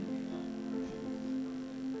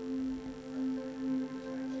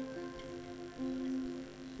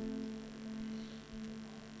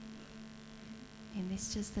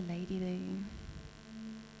There's just a lady there.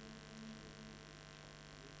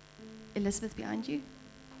 Elizabeth, behind you.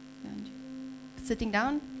 Behind you. Sitting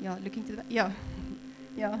down? Yeah, looking to the back. Yeah.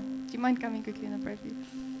 Yeah. Do you mind coming quickly and I pray for you?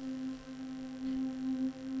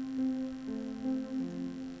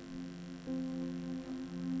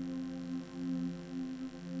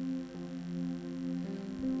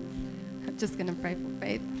 I'm just going to pray for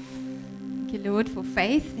faith. Thank you, Lord, for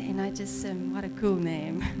faith. And I just, what a cool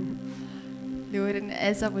name. Lord, and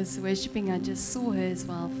as I was worshiping, I just saw her as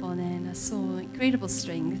well, Father, and I saw incredible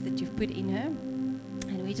strength that you've put in her.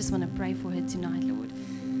 And we just want to pray for her tonight, Lord.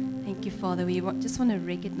 Thank you, Father. We just want to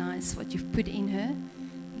recognize what you've put in her.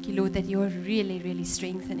 Thank you, Lord, that you are really, really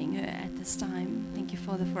strengthening her at this time. Thank you,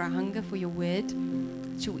 Father, for a hunger for your word.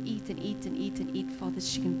 That she'll eat and eat and eat and eat, Father, that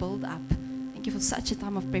she can build up. Thank you for such a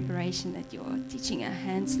time of preparation that you're teaching her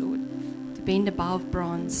hands, Lord, to bend a bow of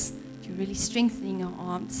bronze. You're really strengthening her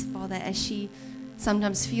arms, Father, as she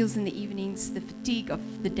sometimes feels in the evenings the fatigue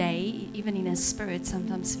of the day, even in her spirit,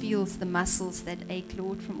 sometimes feels the muscles that ache,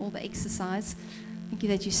 Lord, from all the exercise. Thank you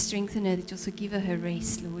that you strengthen her, that you also give her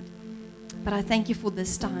rest, Lord. But I thank you for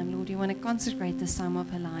this time, Lord. You want to consecrate this time of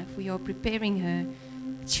her life. We are preparing her.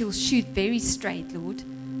 She'll shoot very straight, Lord.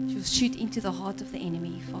 She'll shoot into the heart of the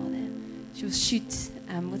enemy, Father. She'll shoot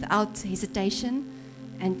without hesitation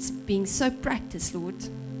and being so practiced, Lord.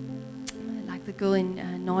 Like the girl in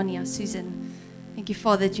Narnia, Susan. Thank you,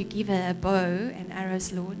 Father, that you give her a bow and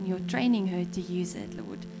arrows, Lord, and you're training her to use it,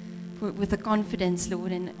 Lord, with the confidence,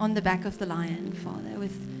 Lord, and on the back of the lion, Father,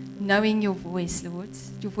 with knowing your voice, Lord.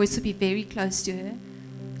 Your voice will be very close to her.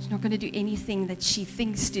 She's not going to do anything that she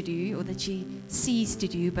thinks to do or that she sees to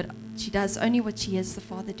do, but she does only what she hears the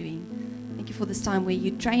Father doing. Thank you for this time where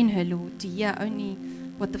you train her, Lord, to hear only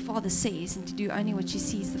what the Father says and to do only what she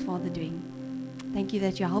sees the Father doing. Thank you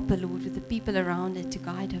that you help her, Lord, with the people around her to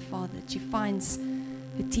guide her, Father, that she finds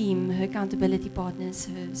her team, her accountability partners,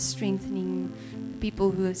 her strengthening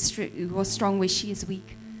people who are strong where she is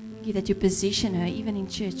weak. Thank you that you position her even in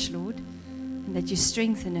church, Lord, and that you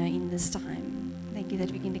strengthen her in this time. Thank you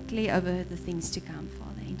that we can declare over her the things to come,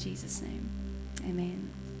 Father, in Jesus' name. Amen.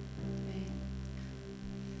 Amen.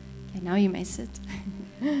 Okay, now you may sit.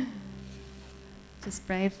 Just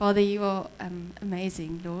pray. Father, you are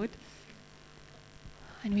amazing, Lord.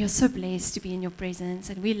 And we are so blessed to be in your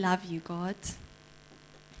presence, and we love you, God.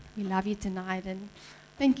 We love you tonight, and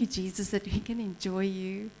thank you, Jesus, that we can enjoy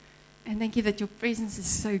you. And thank you that your presence is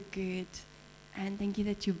so good. And thank you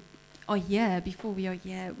that you are here before we are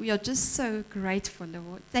here. We are just so grateful,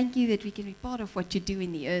 Lord. Thank you that we can be part of what you do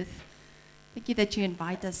in the earth. Thank you that you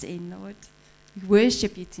invite us in, Lord. We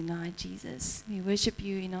worship you tonight, Jesus. We worship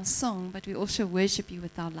you in our song, but we also worship you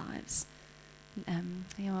with our lives.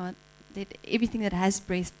 Let everything that has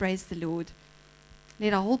breath praise the Lord.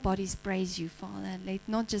 Let our whole bodies praise you, Father. Let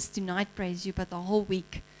not just tonight praise you, but the whole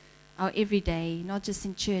week, our every day, not just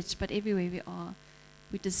in church, but everywhere we are.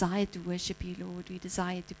 We desire to worship you, Lord. We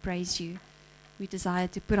desire to praise you. We desire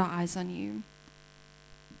to put our eyes on you.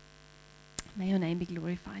 May your name be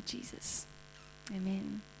glorified, Jesus.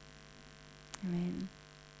 Amen. Amen.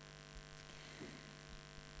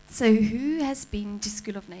 So who has been to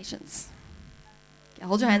School of Nations?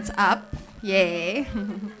 Hold your hands up. Yeah.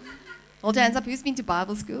 Hold your hands up. Who's been to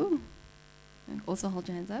Bible school? And also hold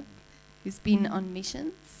your hands up. Who's been on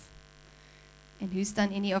missions? And who's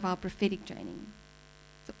done any of our prophetic training?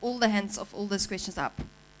 So all the hands of all those questions up.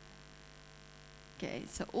 Okay,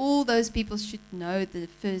 so all those people should know the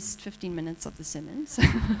first 15 minutes of the sermon. So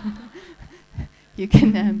you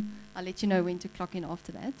can, I'll let you know when to clock in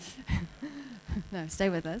after that. No, stay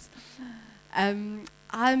with us.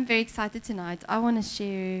 I'm very excited tonight. I want to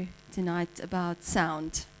share tonight about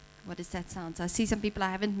sound. What is that sound? So I see some people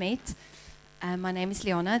I haven't met. My name is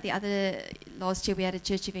Leona. Last year we had a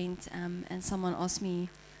church event and someone asked me,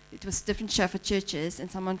 it was a different show for churches,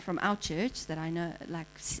 and someone from our church that I know,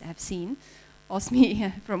 have seen, asked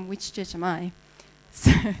me, from which church am I?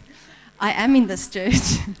 So I am in this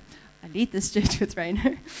church. I lead this church with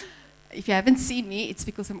Rainer. If you haven't seen me, it's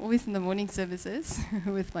because I'm always in the morning services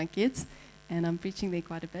with my kids. And I'm preaching there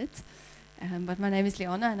quite a bit. But my name is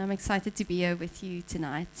Leona, and I'm excited to be here with you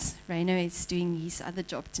tonight. Rainer is doing his other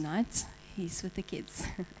job tonight. He's with the kids.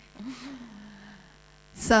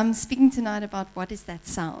 So I'm speaking tonight about what is that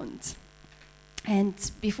sound. And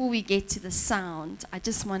before we get to the sound, I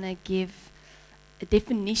just want to give a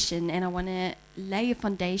definition, and I want to lay a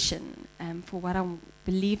foundation for what I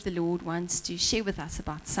believe the Lord wants to share with us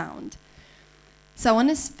about sound. So I want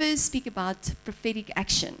to first speak about prophetic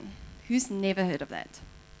action. Who's never heard of that?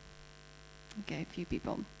 Okay, a few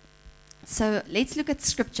people. So let's look at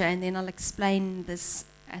scripture, and then I'll explain this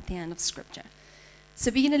at the end of scripture. So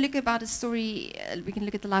we're going to look about a story, we're going to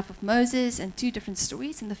look at the life of Moses and two different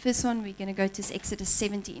stories. In the first one, we're going to go to Exodus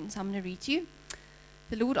 17. So I'm going to read you.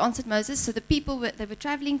 The Lord answered Moses. So the people, they were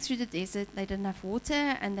traveling through the desert. They didn't have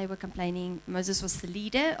water, and they were complaining. Moses was the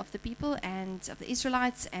leader of the people and of the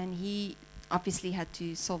Israelites, and he obviously had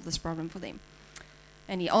to solve this problem for them.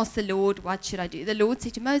 And he asked the Lord, what should I do? The Lord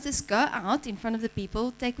said to Moses, go out in front of the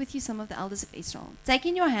people, take with you some of the elders of Israel. Take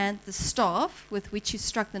in your hand the staff with which you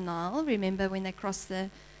struck the Nile. Remember when they crossed the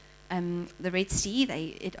Red Sea,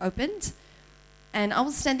 it opened. And I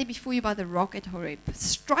will stand there before you by the rock at Horeb.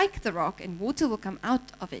 Strike the rock, and water will come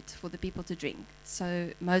out of it for the people to drink. So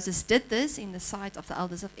Moses did this in the sight of the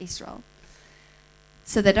elders of Israel.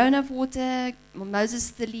 So they don't have water.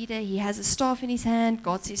 Moses, the leader, he has a staff in his hand.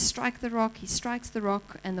 God says, strike the rock. He strikes the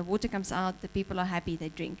rock, and the water comes out. The people are happy. They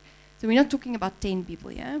drink. So we're not talking about 10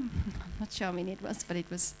 people, yeah? I'm not sure how many it was, but it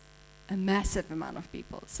was a massive amount of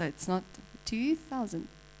people. So it's not 2,000.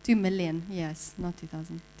 2 million, yes, not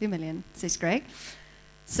 2,000. 2 million, says Greg.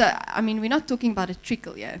 So, I mean, we're not talking about a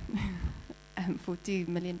trickle, yeah, for 2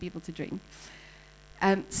 million people to drink.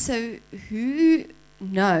 So who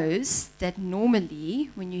knows that normally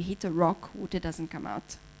when you hit a rock, water doesn't come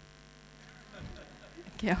out?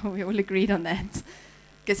 Okay, we all agreed on that.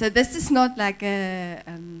 Okay, so this is not like a,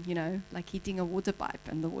 like heating a water pipe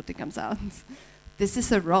and the water comes out. This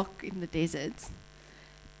is a rock in the desert.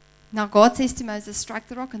 Now God says to Moses, strike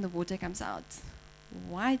the rock and the water comes out.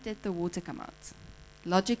 Why did the water come out?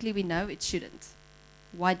 Logically, we know it shouldn't.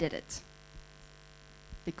 Why did it?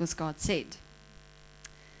 Because God said.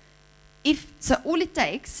 So all it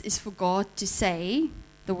takes is for God to say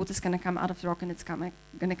the water's going to come out of the rock and it's going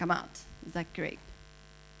to come out. Is that correct?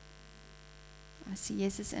 I see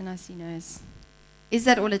yeses and I see noes. Is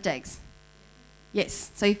that all it takes?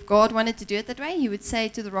 Yes. So if God wanted to do it that way, he would say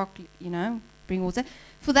to the rock, bring water.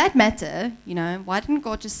 For that matter, why didn't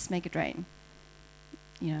God just make it rain?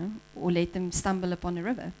 Or let them stumble upon a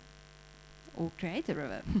river? Or create a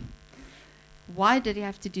river? Why did he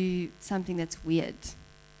have to do something that's weird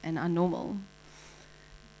and unnormal?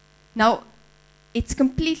 Now, it's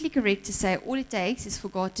completely correct to say all it takes is for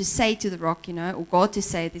God to say to the rock, or God to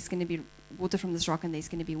say there's going to be water from this rock and there's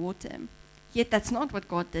going to be water. Yet that's not what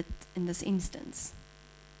God did in this instance.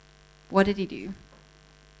 What did he do?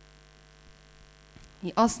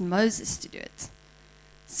 He asked Moses to do it.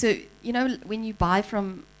 So, when you buy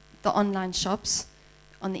from the online shops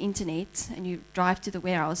on the internet and you drive to the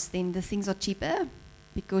warehouse, then the things are cheaper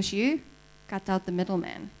because you cut out the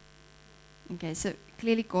middleman. Okay, so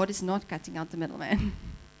clearly God is not cutting out the middleman.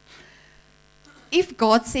 If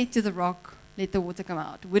God said to the rock, let the water come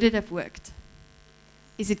out, would it have worked?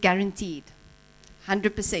 Is it guaranteed?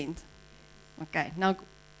 100%. Okay, now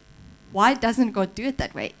why doesn't God do it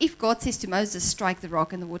that way? If God says to Moses, strike the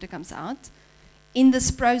rock and the water comes out, in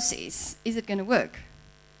this process, is it going to work?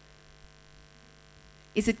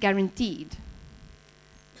 Is it guaranteed?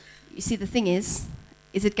 You see, the thing is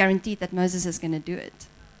it guaranteed that Moses is going to do it?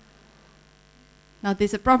 Now,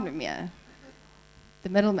 there's a problem here. The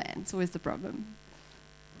middleman is always the problem.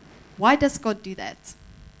 Why does God do that?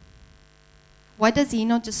 Why does he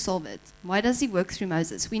not just solve it? Why does he work through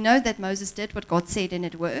Moses? We know that Moses did what God said and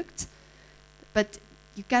it worked. But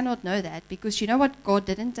you cannot know that because you know what? God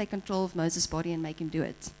didn't take control of Moses' body and make him do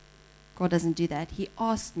it. God doesn't do that. He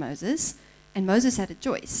asked Moses, and Moses had a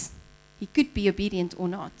choice. He could be obedient or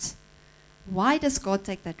not. Why does God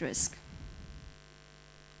take that risk?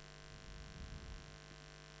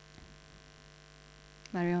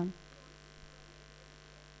 Marion.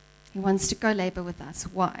 He wants to co-labor with us.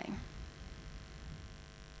 Why?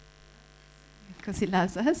 Because he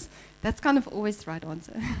loves us. That's kind of always the right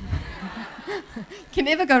answer. Can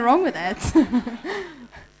never go wrong with that.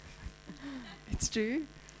 It's true.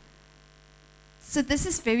 So this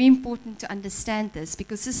is very important to understand this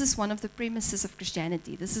because this is one of the premises of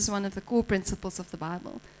Christianity. This is one of the core principles of the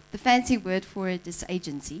Bible. The fancy word for it is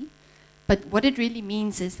agency. But what it really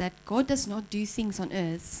means is that God does not do things on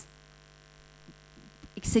earth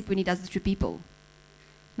except when he does it through people.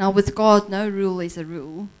 Now, with God, no rule is a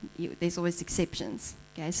rule. There's always exceptions.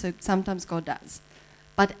 Okay, so sometimes God does.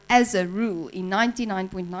 But as a rule, in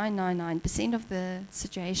 99.999% of the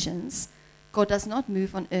situations, God does not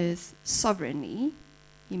move on earth sovereignly.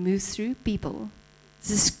 He moves through people.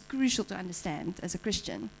 This is crucial to understand as a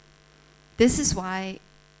Christian. This is why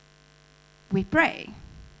we pray.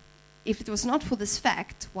 If it was not for this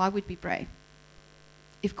fact, why would we pray?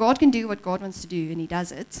 If God can do what God wants to do and he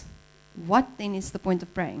does it, what then is the point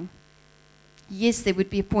of praying? Yes, there would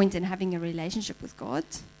be a point in having a relationship with God,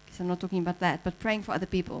 because I'm not talking about that, but praying for other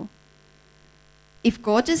people. If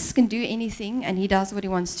God just can do anything and he does what he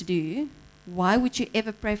wants to do, why would you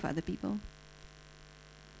ever pray for other people?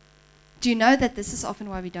 Do you know that this is often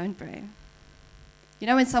why we don't pray? You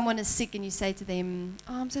know when someone is sick and you say to them,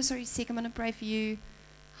 oh, I'm so sorry you're sick, I'm going to pray for you.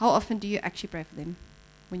 How often do you actually pray for them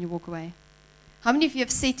when you walk away? How many of you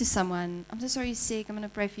have said to someone, I'm so sorry you're sick, I'm going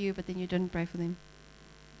to pray for you, but then you didn't pray for them?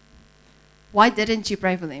 Why didn't you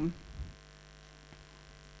pray for them?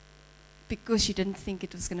 Because you didn't think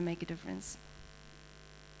it was going to make a difference.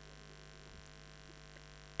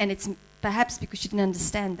 And it's perhaps because you didn't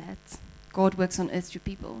understand that God works on earth through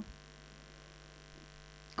people.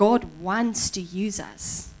 God wants to use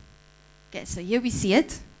us. Okay, so here we see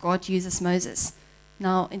it. God uses Moses.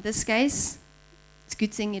 Now, in this case, it's a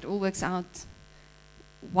good thing it all works out.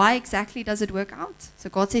 Why exactly does it work out? So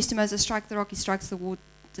God says to Moses, strike the rock. He strikes the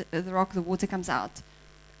rock, the water comes out.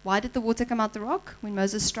 Why did the water come out the rock when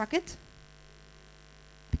Moses struck it?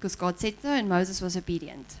 Because God said so and Moses was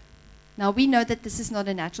obedient. Now, we know that this is not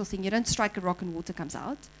a natural thing. You don't strike a rock and water comes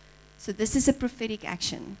out. So this is a prophetic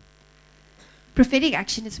action. Prophetic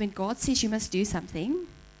action is when God says you must do something,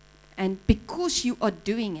 and because you are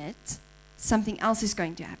doing it, something else is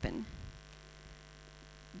going to happen.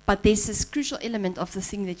 But there's this crucial element of the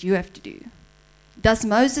thing that you have to do. Does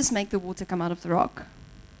Moses make the water come out of the rock?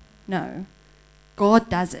 No. God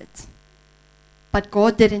does it. But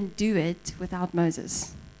God didn't do it without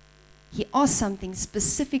Moses. He asked something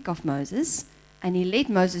specific of Moses, and he let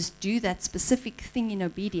Moses do that specific thing in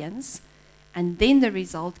obedience. And then the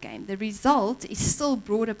result came. The result is still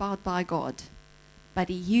brought about by God, but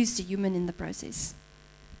he used a human in the process.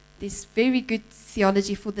 There's very good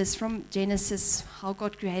theology for this from Genesis, how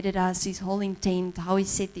God created us, his whole intent, how he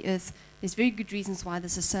set the earth. There's very good reasons why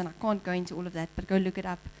this is so, and I can't go into all of that, but go look it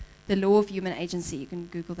up. The law of human agency, you can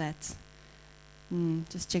Google that.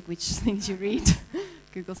 Just check which things you read.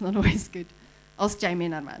 Google's not always good. Ask Jamie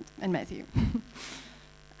and Armand and Matthew.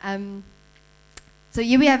 So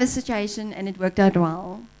here we have a situation, and it worked out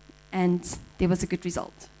well, and there was a good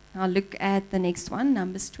result. Now look at the next one,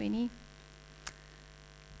 Numbers 20.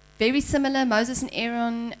 Very similar, Moses and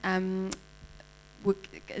Aaron,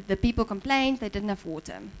 the people complained they didn't have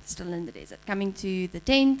water, still in the desert. Coming to the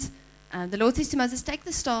tent, the Lord says to Moses, take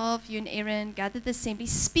the staff, you and Aaron, gather the assembly,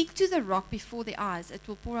 speak to the rock before their eyes, it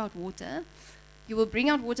will pour out water. You will bring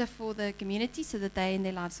out water for the community so that they and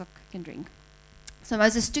their livestock can drink. So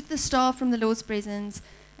Moses took the staff from the Lord's presence,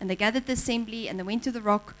 and they gathered the assembly, and they went to the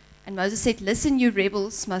rock. And Moses said, listen, you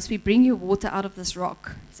rebels, must we bring you water out of this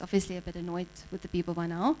rock? He's obviously a bit annoyed with the people by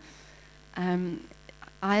now.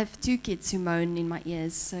 I have 2 kids who moan in my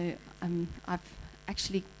ears, so I've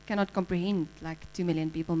actually cannot comprehend like 2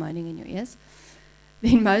 million people moaning in your ears.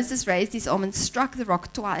 Then Moses raised his arm and struck the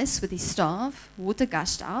rock twice with his staff. Water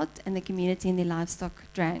gushed out, and the community and their livestock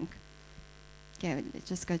drank. Okay, let's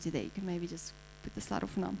just go to there. You can maybe just put the slide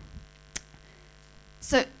off now.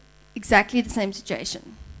 So, exactly the same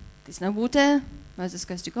situation. There's no water. Moses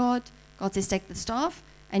goes to God. God says, take the staff.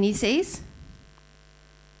 And he says,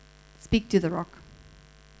 speak to the rock.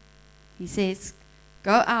 He says,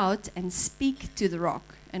 go out and speak to the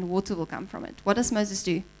rock, and water will come from it. What does Moses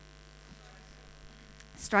do?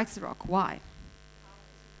 Strikes the rock. Why?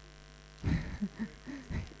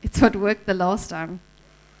 It's what worked the last time.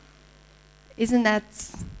 Isn't that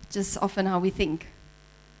just often how we think?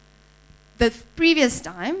 The previous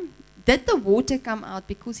time, did the water come out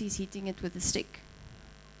because he's hitting it with a stick?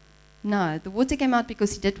 No, the water came out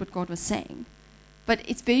because he did what God was saying. But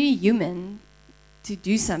it's very human to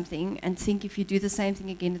do something and think if you do the same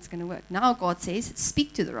thing again, it's going to work. Now God says,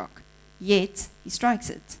 speak to the rock. Yet, he strikes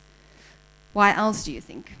it. Why else do you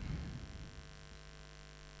think?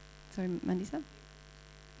 Sorry, Mandisa?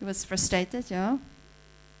 He was frustrated, yeah?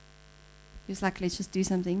 He was like, let's just do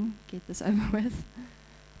something, get this over with.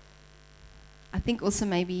 I think also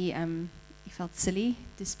maybe he felt silly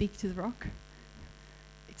to speak to the rock.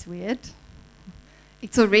 It's weird.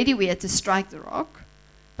 It's already weird to strike the rock,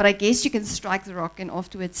 but I guess you can strike the rock and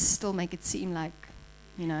afterwards still make it seem like,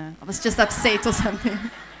 I was just upset or something.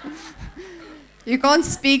 You can't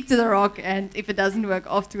speak to the rock and if it doesn't work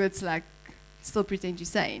afterwards, like, still pretend you're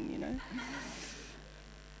sane,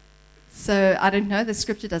 So I don't know, the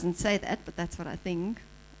scripture doesn't say that, but that's what I think.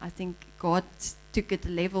 I think God took it a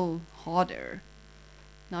level harder.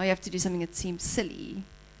 Now you have to do something that seems silly,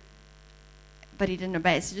 but he didn't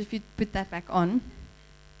obey. So if you put that back on.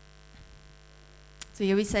 So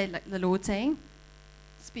here we say, like the Lord saying,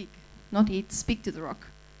 speak, not eat, speak to the rock.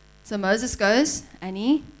 So Moses goes and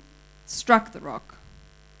he struck the rock.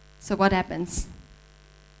 So what happens?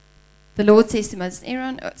 The Lord says to Moses,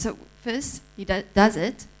 Aaron, so first he does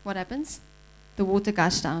it. What happens? The water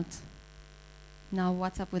gushed out. Now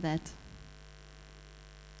what's up with that?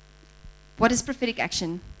 What is prophetic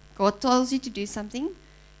action? God tells you to do something,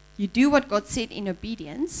 you do what God said in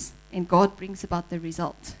obedience, and God brings about the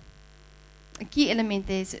result. A key element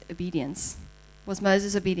there is obedience. Was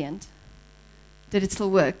Moses obedient? Did it still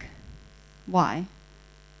work? Why?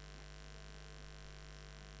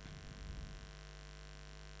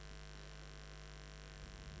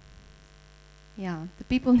 Yeah, the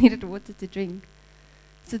people needed water to drink.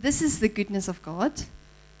 So this is the goodness of God.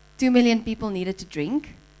 2 million people needed to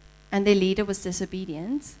drink, and their leader was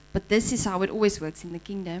disobedient. But this is how it always works in the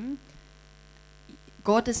kingdom.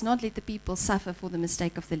 God does not let the people suffer for the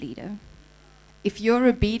mistake of the leader. If you're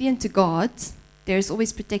obedient to God, there is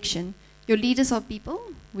always protection. Your leaders are people.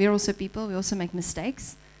 We're also people. We also make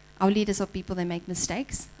mistakes. Our leaders are people. They make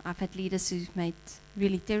mistakes. I've had leaders who've made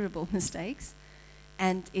really terrible mistakes.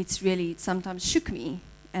 And it's really sometimes shook me.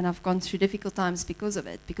 And I've gone through difficult times because of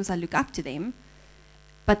it, because I look up to them.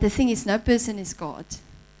 But the thing is, no person is God.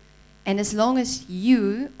 And as long as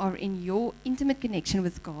you are in your intimate connection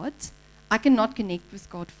with God, I cannot connect with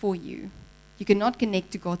God for you. You cannot connect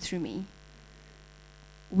to God through me.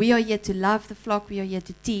 We are here to love the flock. We are here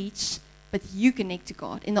to teach. But you connect to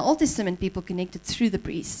God. In the Old Testament, people connected through the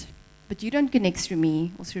priest. But you don't connect through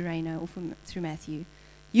me or through Raina or through Matthew.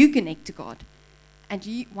 You connect to God. And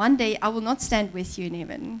one day, I will not stand with you in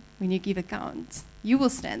heaven when you give account. You will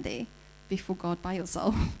stand there before God by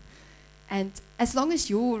yourself. And as long as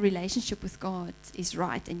your relationship with God is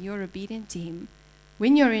right and you're obedient to Him,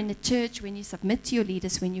 when you're in a church, when you submit to your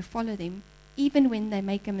leaders, when you follow them, even when they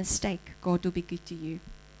make a mistake, God will be good to you.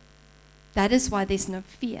 That is why there's no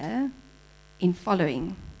fear in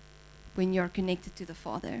following when you're connected to the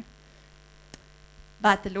Father.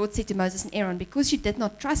 But the Lord said to Moses and Aaron, because you did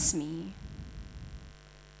not trust me,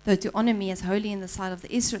 though to honor me as holy in the sight of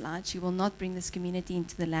the Israelites, you will not bring this community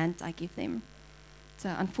into the land I give them.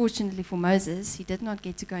 So unfortunately for Moses, he did not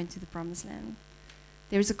get to go into the promised land.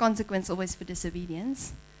 There is a consequence always for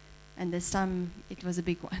disobedience, and this time it was a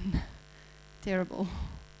big one. Terrible.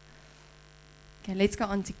 Okay, let's go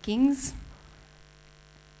on to Kings.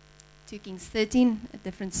 2 Kings 13, a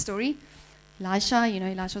different story. Elisha,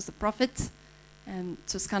 Elisha was the prophet.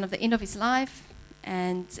 It was kind of the end of his life.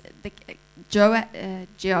 And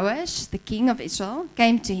Joash, the king of Israel,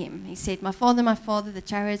 came to him. He said, my father, the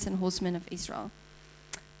chariots and horsemen of Israel.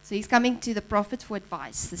 So he's coming to the prophet for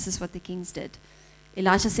advice. This is what the kings did.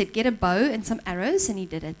 Elisha said, get a bow and some arrows, and he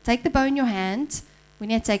did it. Take the bow in your hand. When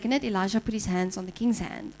he had taken it, Elisha put his hands on the king's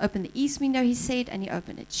hand. Open the east window, he said, and he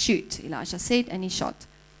opened it. Shoot, Elisha said, and he shot.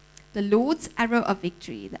 The Lord's arrow of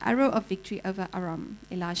victory, the arrow of victory over Aram,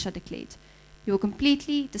 Elisha declared. He will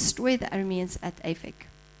completely destroy the Arameans at Aphek.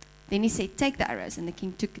 Then he said, take the arrows, and the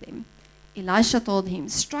king took them. Elisha told him,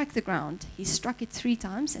 strike the ground. He struck it 3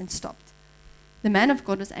 times and stopped. The man of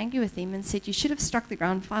God was angry with him and said, you should have struck the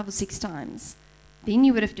ground 5 or 6 times. Then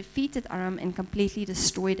you would have defeated Aram and completely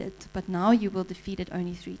destroyed it, but now you will defeat it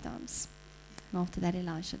only 3 times. And after that,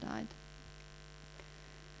 Elisha died.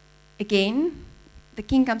 Again, the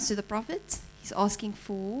king comes to the prophet. He's asking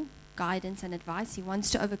for guidance and advice. He wants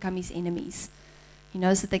to overcome his enemies. He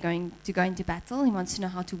knows that they're going to go into battle. He wants to know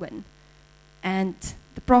how to win. And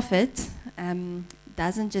the prophet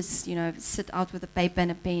doesn't just, sit out with a paper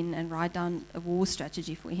and a pen and write down a war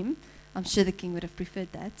strategy for him. I'm sure the king would have preferred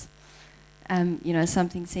that.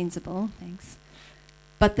 Something sensible. Thanks.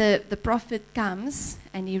 But the prophet comes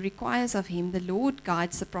and he requires of him, the Lord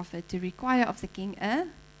guides the prophet to require of the king a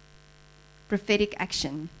prophetic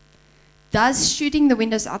action. Does shooting the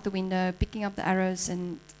windows out the window, picking up the arrows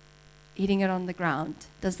and hitting it on the ground,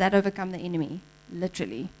 does that overcome the enemy?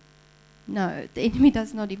 Literally. No, the enemy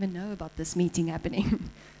does not even know about this meeting happening.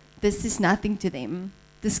 This is nothing to them.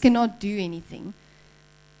 This cannot do anything.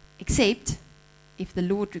 Except if the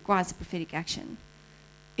Lord requires a prophetic action.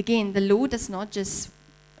 Again, the Lord does not just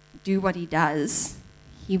do what He does.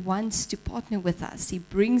 He wants to partner with us. He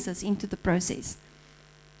brings us into the process.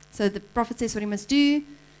 So the prophet says what he must do.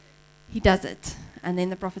 He does it. And then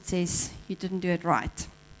the prophet says, you didn't do it right.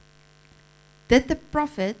 Did the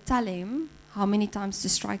prophet tell him how many times to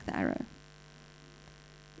strike the arrow?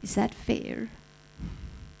 Is that fair?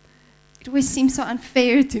 It always seems so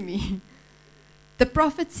unfair to me. The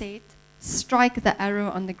prophet said, strike the arrow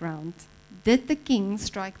on the ground. Did the king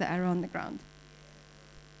strike the arrow on the ground?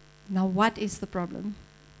 Now what is the problem?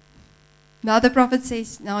 Now the prophet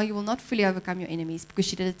says, now you will not fully overcome your enemies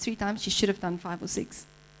because you did it 3 times, you should have done 5 or 6.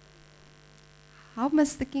 How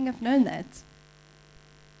must the king have known that?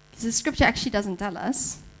 Because the scripture actually doesn't tell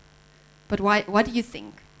us. But why? What do you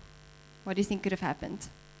think? What do you think could have happened?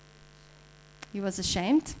 He was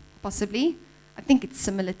ashamed, possibly. I think it's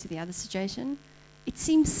similar to the other situation. It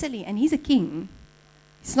seems silly, and he's a king.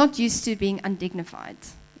 He's not used to being undignified.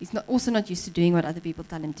 He's also not used to doing what other people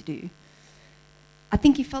tell him to do. I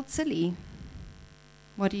think he felt silly.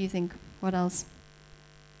 What do you think? What else?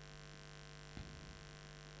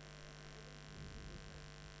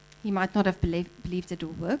 He might not have believed it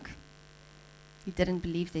will work. He didn't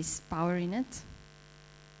believe there's power in it.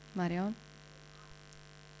 Marion?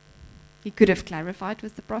 He could have clarified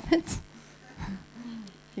with the prophet.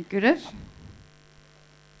 He could have.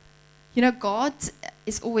 You know, God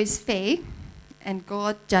is always fair, and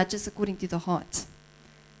God judges according to the heart.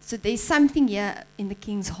 So there's something here in the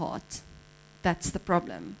king's heart. That's the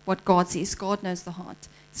problem. What God says, God knows the heart.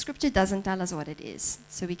 Scripture doesn't tell us what it is,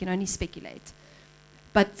 so we can only speculate.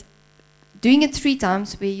 But doing it 3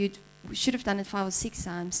 times where you should have done it 5 or 6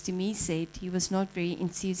 times, to me said he was not very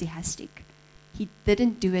enthusiastic. He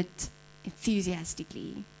didn't do it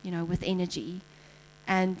enthusiastically, you know, with energy.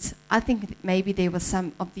 And I think maybe there was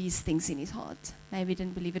some of these things in his heart. Maybe he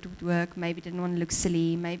didn't believe it would work. Maybe he didn't want to look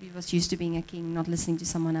silly. Maybe he was used to being a king, not listening to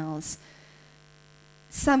someone else.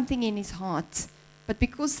 Something in his heart. But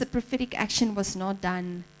because the prophetic action was not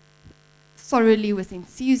done thoroughly with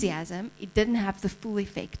enthusiasm, it didn't have the full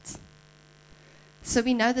effect. So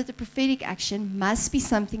we know that the prophetic action must be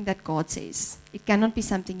something that God says. It cannot be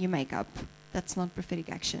something you make up. That's not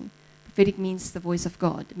prophetic action. Prophetic means the voice of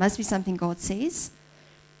God. It must be something God says.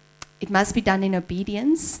 It must be done in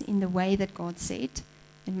obedience, in the way that God said.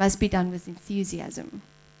 It must be done with enthusiasm.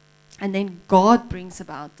 And then God brings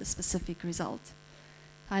about the specific result.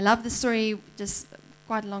 I love the story. Just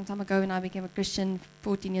quite a long time ago when I became a Christian,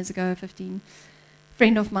 14 years ago, 15. A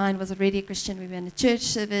friend of mine was already a Christian. We were in a church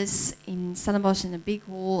service in Stellenbosch in a big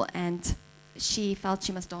hall, and she felt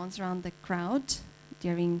she must dance around the crowd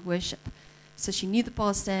during worship. So she knew the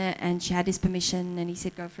pastor, and she had his permission, and he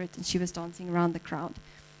said, go for it, and she was dancing around the crowd.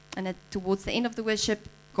 And towards the end of the worship,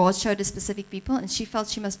 God showed her specific people, and she felt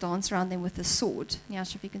she must dance around them with a sword. Yeah,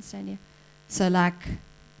 if you can stand here. So like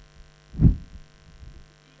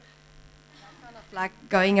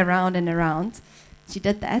going around and around. She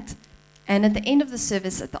did that. And at the end of the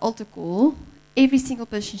service, at the altar call, every single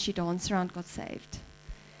person she danced around got saved.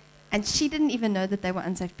 And she didn't even know that they were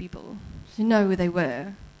unsaved people. She didn't know who they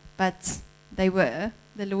were, but they were.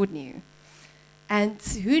 The Lord knew. And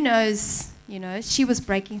who knows, you know, she was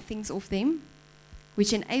breaking things off them,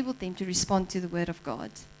 which enabled them to respond to the word of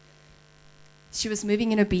God. She was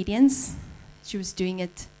moving in obedience. She was doing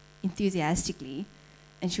it enthusiastically.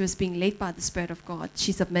 And she was being led by the Spirit of God.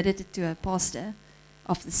 She submitted it to her pastor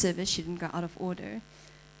of the service. She didn't go out of order.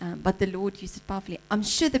 But the Lord used it powerfully. I'm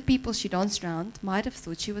sure the people she danced around might have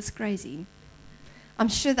thought she was crazy. I'm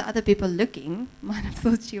sure the other people looking might have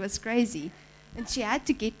thought she was crazy. And she had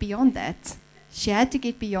to get beyond that. She had to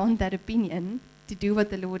get beyond that opinion to do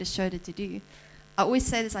what the Lord has showed her to do. I always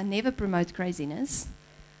say this, I never promote craziness.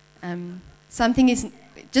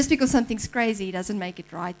 Just because something's crazy doesn't make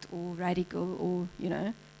it right or radical or, you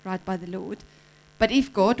know, right by the Lord. But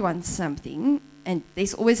if God wants something, and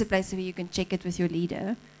there's always a place where you can check it with your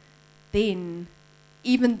leader, then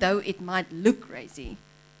even though it might look crazy,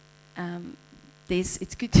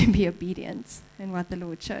 it's good to be obedient in what the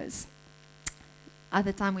Lord shows.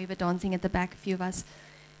 Other time we were dancing at the back, a few of us,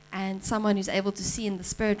 and someone who's able to see in the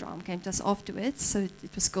spirit realm came to us afterwards. So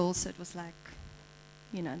it was girls, so it was like,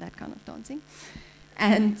 you know, that kind of dancing.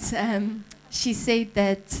 And she said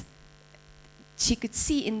that she could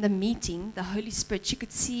see in the meeting the Holy Spirit. She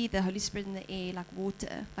could see the Holy Spirit in the air, like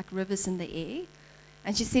water, like rivers in the air.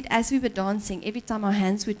 And she said as we were dancing, every time our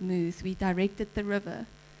hands would move, we directed the river.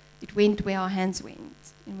 It went where our hands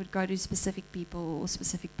went and would go to specific people or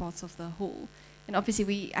specific parts of the hall. And obviously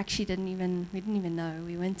we didn't even know.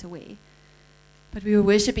 We went away. But we were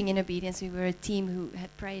worshipping in obedience. We were a team who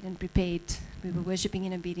had prayed and prepared. We were worshipping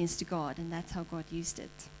in obedience to God, and that's how God used it.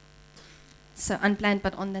 So unplanned,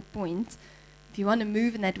 but on that point, if you want to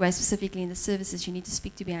move in that way, specifically in the services, you need to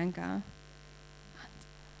speak to Bianca.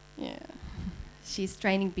 Yeah. She's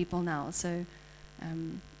training people now, so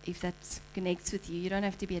if that connects with you, you don't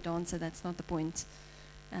have to be a dancer, that's not the point.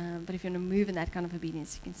 But if you want to move in that kind of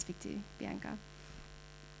obedience, you can speak to Bianca.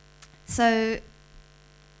 So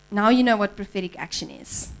now you know what prophetic action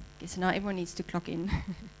is. Okay, so now everyone needs to clock in.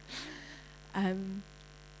 And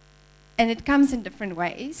it comes in different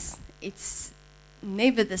ways. It's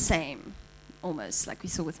never the same, almost, like we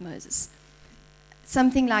saw with Moses.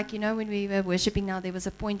 Something like, you know, when we were worshipping now, there was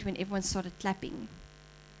a point when everyone started clapping.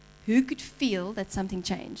 Who could feel that something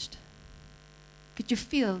changed? Could you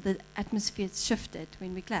feel the atmosphere shifted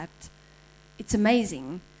when we clapped? It's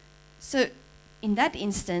amazing. So in that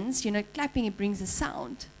instance, you know, clapping, it brings a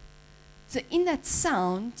sound. So in that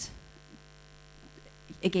sound,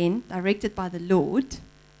 again, directed by the Lord,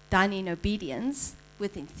 done in obedience,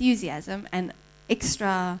 with enthusiasm, and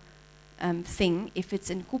extra thing, if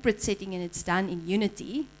it's in corporate setting and it's done in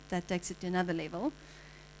unity, that takes it to another level,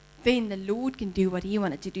 then the Lord can do what He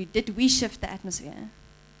wanted to do. Did we shift the atmosphere?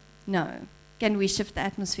 No. Can we shift the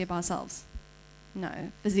atmosphere by ourselves?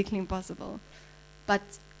 No. Physically impossible.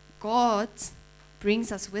 But God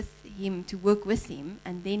brings us with Him to work with Him,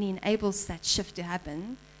 and then He enables that shift to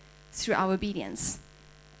happen through our obedience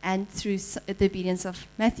and through the obedience of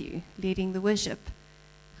Matthew, leading the worship,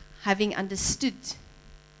 having understood,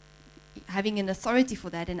 having an authority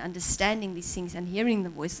for that and understanding these things and hearing the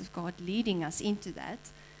voice of God leading us into that,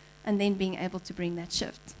 and then being able to bring that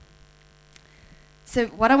shift. So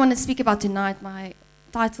what I want to speak about tonight, my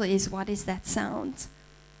title is, What is that sound?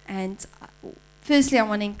 And firstly, I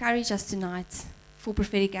want to encourage us tonight for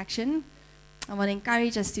prophetic action. I want to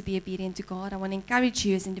encourage us to be obedient to God. I want to encourage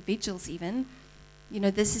you as individuals even. You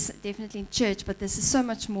know, this is definitely in church, but this is so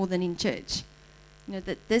much more than in church. You know,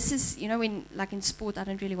 that this is, you know, when, like in sport, I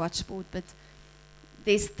don't really watch sport, but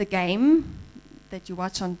there's the game that you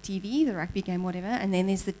watch on TV, the rugby game, whatever, and then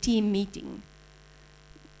there's the team meeting.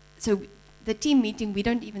 So the team meeting we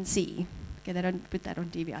don't even see. Okay, they don't put that on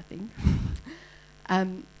TV, I think.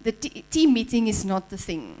 The team meeting is not the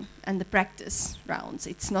thing, and the practice rounds,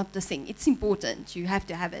 it's not the thing. It's important, you have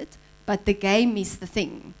to have it, but the game is the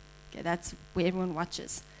thing. Okay, that's where everyone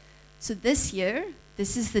watches. So this year,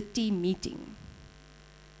 this is the team meeting.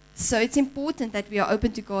 So it's important that we are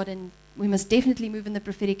open to God, and we must definitely move in the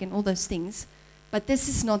prophetic and all those things, but this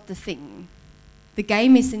is not the thing. The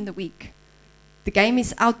game is in the week. The game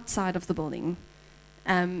is outside of the building.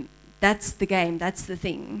 That's the game, that's the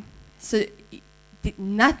thing. So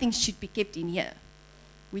nothing should be kept in here.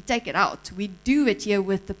 We take it out. We do it here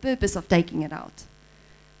with the purpose of taking it out.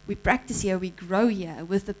 We practice here, we grow here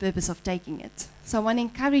with the purpose of taking it. So I want to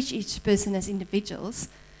encourage each person as individuals.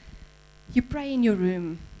 You pray in your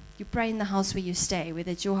room. You pray in the house where you stay,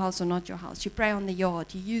 whether it's your house or not your house. You pray on the yard.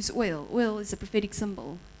 You use oil. Oil is a prophetic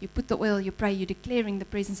symbol. You put the oil, you pray, you're declaring the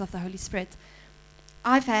presence of the Holy Spirit.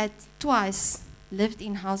 I've had twice lived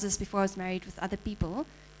in houses before I was married with other people.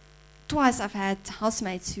 Twice I've had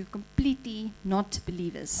housemates who completely not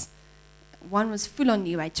believers. One was full on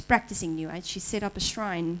New Age, practicing New Age. She set up a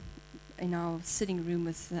shrine in our sitting room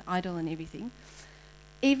with the idol and everything.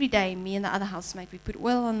 Every day, me and the other housemate, we put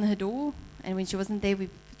oil on her door, and when she wasn't there, we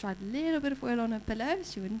tried a little bit of oil on her pillow.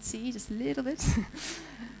 She wouldn't see, just a little bit.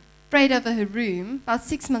 Prayed over her room. About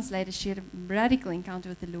 6 months later, she had a radical encounter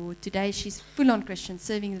with the Lord. Today, she's full-on Christian,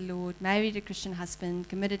 serving the Lord, married a Christian husband,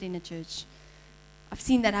 committed in a church. I've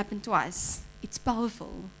seen that happen twice. It's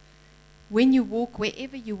powerful. When you walk,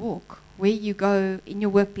 wherever you walk, where you go in your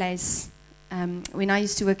workplace. When I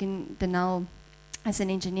used to work in Denel as an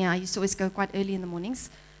engineer, I used to always go quite early in the mornings.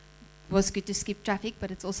 It was good to skip traffic,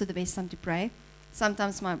 but it's also the best time to pray.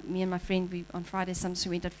 Sometimes me and my friend, on Fridays, sometimes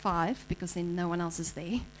we went at 5 because then no one else is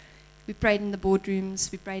there. We prayed in the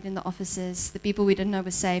boardrooms, we prayed in the offices. The people we didn't know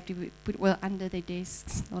were saved. We put oil under their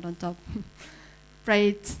desks, not on top.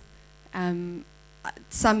 Prayed.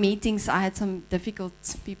 Some meetings, I had some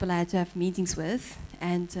difficult people I had to have meetings with,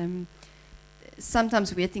 and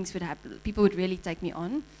sometimes weird things would happen. People would really take me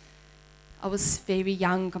on. I was very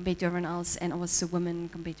young compared to everyone else, and I was a woman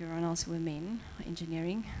compared to everyone else who were men,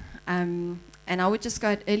 engineering. And I would just go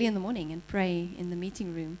out early in the morning and pray in the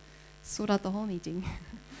meeting room, sort out the whole meeting.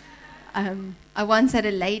 I once had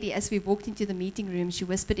a lady, as we walked into the meeting room, she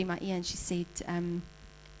whispered in my ear and she said,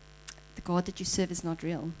 the God that you serve is not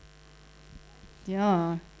real.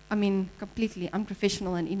 Yeah, I mean, completely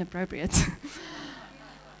unprofessional and inappropriate.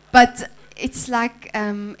 But it's like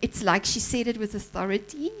she said it with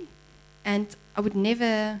authority, and I would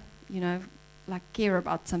never, like care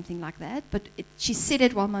about something like that. But she said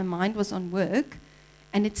it while my mind was on work,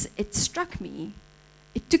 and it struck me.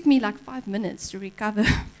 It took me like 5 minutes to recover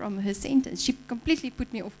from her sentence. She completely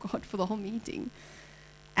put me off guard for the whole meeting,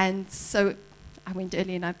 and so I went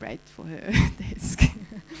early and I prayed for her desk.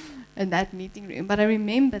 In that meeting room. But I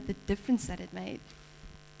remember the difference that it made.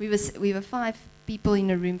 We were 5 people in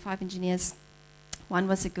a room, 5 engineers. One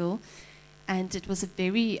was a girl, and it was a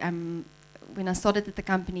very, when I started at the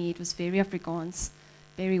company, it was very Afrikaans,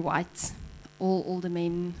 very white, all older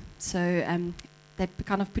men. So they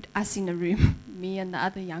kind of put us in a room, me and the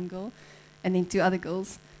other young girl, and then 2 other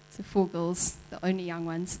girls, so 4 girls, the only young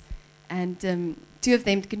ones. And 2 of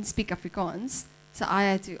them couldn't speak Afrikaans, so I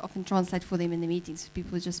had to often translate for them in the meetings.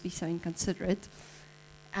 People would just be so inconsiderate.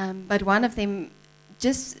 But one of them,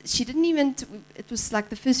 she didn't even, it was like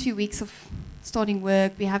the first few weeks of starting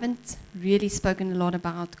work. We haven't really spoken a lot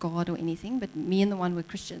about God or anything, but me and the one were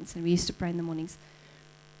Christians, and we used to pray in the mornings.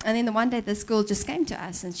 And then the one day this girl just came to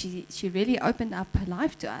us, and she really opened up her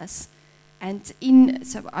life to us. And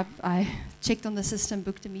so I checked on the system,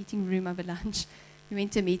 booked a meeting room over lunch. We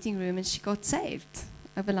went to a meeting room, and she got saved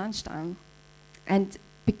over lunchtime. And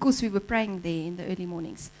because we were praying there in the early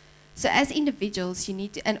mornings. So as individuals, you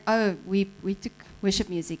need to, and we took worship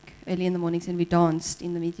music early in the mornings, and we danced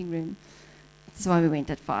in the meeting room. That's why we went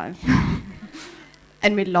at 5.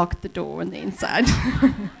 And we locked the door on the inside.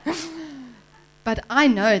 But I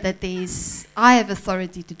know that I have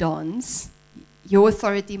authority to dance. Your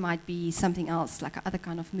authority might be something else, like other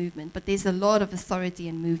kind of movement. But there's a lot of authority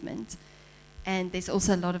in movement. And there's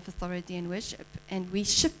also a lot of authority in worship. And we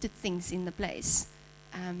shifted things in the place.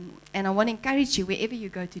 And I want to encourage you, wherever you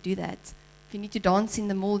go, to do that. If you need to dance in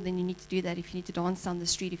the mall, then you need to do that. If you need to dance down the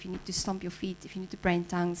street, if you need to stomp your feet, if you need to pray in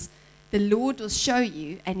tongues, the Lord will show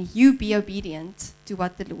you, and you be obedient to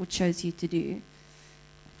what the Lord shows you to do.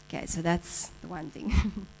 Okay, so that's the one thing.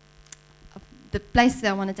 The place that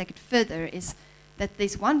I want to take it further is that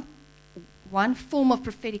there's one form of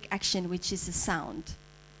prophetic action, which is a sound.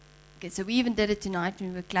 Okay, so we even did it tonight when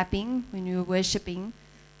we were clapping, when we were worshiping.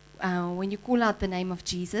 When you call out the name of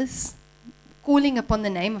Jesus, calling upon the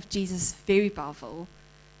name of Jesus is very powerful.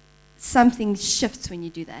 Something shifts when you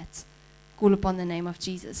do that. Call upon the name of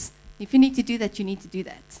Jesus. If you need to do that, you need to do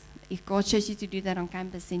that. If God shows you to do that on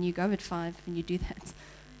campus, then you go at 5 and you do that.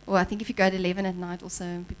 Or I think if you go at 11 at night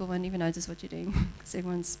also, people won't even notice what you're doing because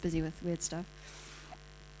everyone's busy with weird stuff.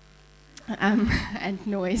 And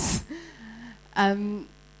noise.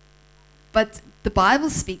 But the Bible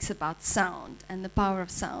speaks about sound and the power of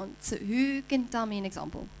sound. So who can tell me an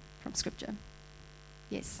example from Scripture?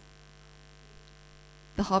 Yes.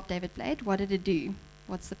 The harp David played, what did it do?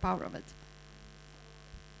 What's the power of it?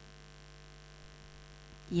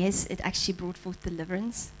 Yes, it actually brought forth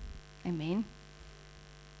deliverance. Amen.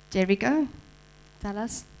 Jericho, tell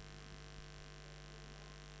us.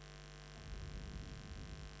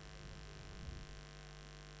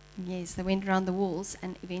 Yes, they went around the walls,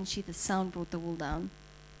 and eventually the sound brought the wall down.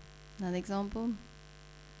 Another example.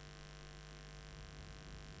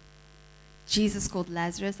 Jesus called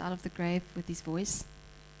Lazarus out of the grave with his voice,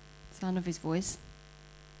 sound of his voice.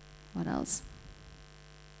 What else?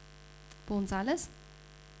 Paul and Silas?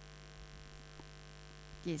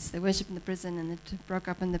 Yes, they worshipped in the prison, and it broke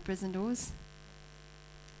up in the prison doors.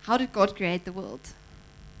 How did God create the world?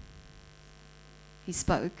 He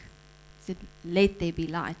spoke. He said, "Let there be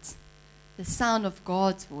light." The sound of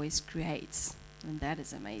God's voice creates, and that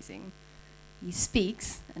is amazing. He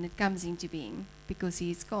speaks, and it comes into being because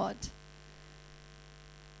he is God.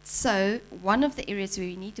 So one of the areas where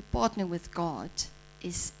we need to partner with God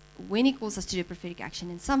is when he calls us to do prophetic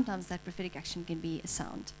action, and sometimes that prophetic action can be a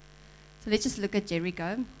sound. So let's just look at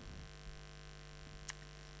Jericho.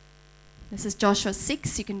 This is Joshua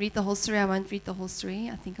 6. You can read the whole story. I won't read the whole story.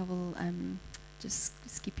 I think I will just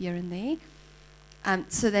skip here and there.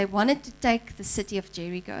 So they wanted to take the city of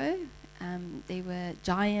Jericho. There were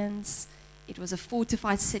giants. It was a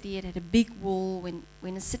fortified city. It had a big wall.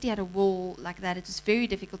 When a city had a wall like that, it was very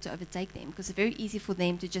difficult to overtake them because it's very easy for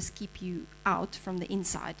them to just keep you out from the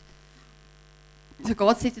inside. So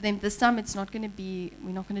God said to them, this time we're not going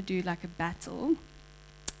to do like a battle.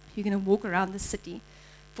 You're going to walk around the city.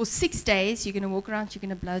 For 6 days, you're going to walk around, you're going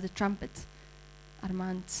to blow the trumpet.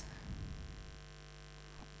 Armand.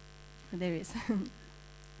 Oh, there he is.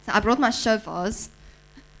 So I brought my shofars.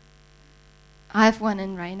 I have one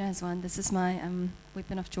and Raina has one. This is my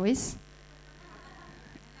weapon of choice.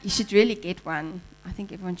 You should really get one. I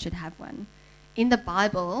think everyone should have one. In the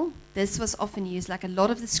Bible, this was often used, like a lot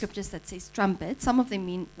of the scriptures that says trumpet, some of them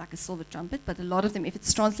mean like a silver trumpet, but a lot of them, if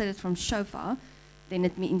it's translated from shofar, then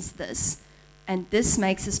it means this. And this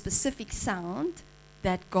makes a specific sound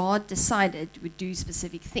that God decided would do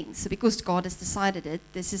specific things. So because God has decided it,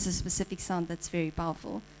 this is a specific sound that's very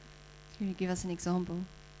powerful. Can you give us an example?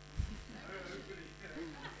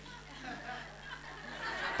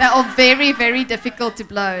 They are very, very difficult to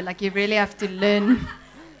blow. Like you really have to learn.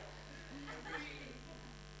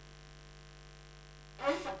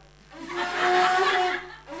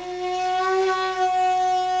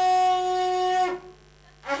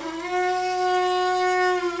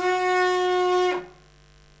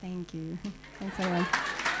 Thank you. Thanks, everyone.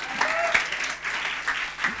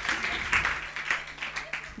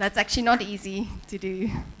 That's actually not easy to do.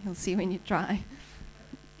 You'll see when you try.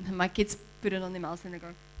 My kids put it on their mouths and they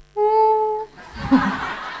go, "Ooh."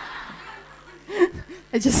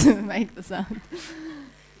 They just make the sound.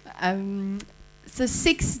 So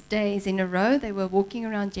 6 days in a row, they were walking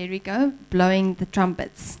around Jericho, blowing the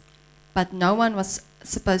trumpets. But no one was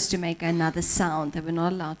supposed to make another sound. They were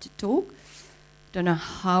not allowed to talk. Don't know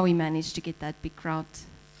how he managed to get that big crowd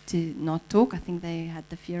to not talk. I think they had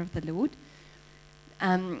the fear of the Lord.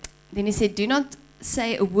 Then he said, do not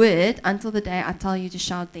say a word until the day I tell you to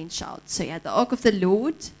shout, then shout. So you had the Ark of the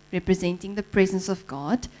Lord representing the presence of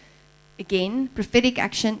God. Again, prophetic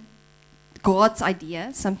action, God's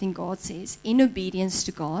idea, something God says, in obedience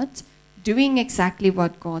to God, doing exactly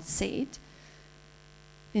what God said.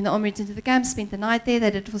 Then the army returned to the camp, spent the night there.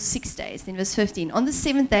 They did it for 6 days. Then verse 15. On the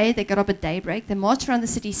 7th day, they got up at daybreak. They marched around the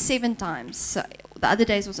city 7 times. So the other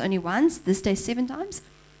days was only once. This day 7 times.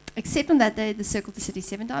 Except on that day, they circled the city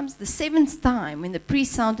 7 times. The 7th time, when the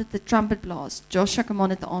priest sounded the trumpet blast, Joshua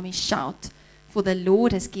commanded the army, shout, for the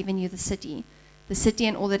Lord has given you the city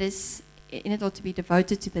and all that is in it ought to be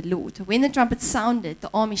devoted to the Lord. When the trumpet sounded, the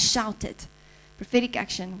army shouted. Prophetic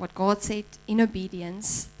action, what God said in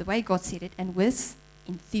obedience, the way God said it, and with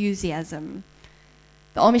enthusiasm.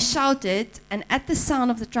 The army shouted, and at the sound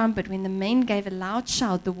of the trumpet, when the men gave a loud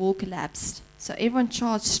shout, the wall collapsed. So everyone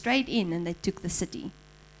charged straight in, and they took the city.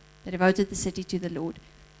 They devoted the city to the Lord.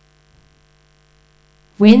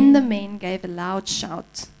 When the men gave a loud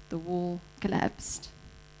shout, the wall collapsed.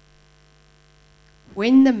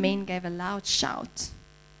 When the men gave a loud shout,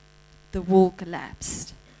 the wall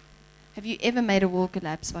collapsed. Have you ever made a wall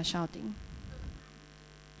collapse by shouting?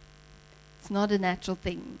 It's not a natural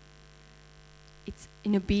thing. It's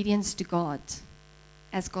in obedience to God,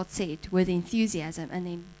 as God said, with enthusiasm, and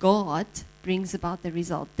then God brings about the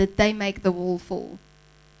result. Did they make the wall fall?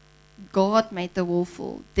 God made the wall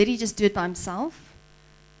fall. Did he just do it by himself?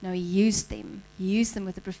 No, he used them. He used them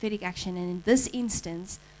with a prophetic action, and in this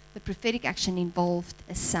instance, the prophetic action involved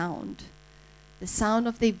a sound. The sound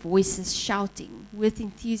of their voices shouting with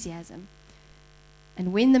enthusiasm.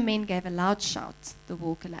 And when the men gave a loud shout, the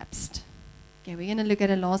wall collapsed. Okay, we're going to look at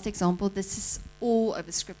a last example. This is all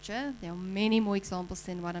over Scripture. There are many more examples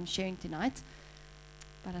than what I'm sharing tonight.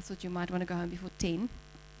 But I thought you might want to go home before 10.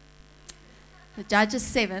 The Judges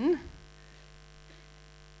 7.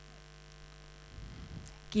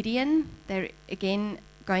 Gideon, they're again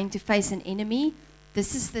going to face an enemy.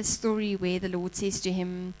 This is the story where the Lord says to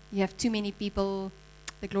him, you have too many people,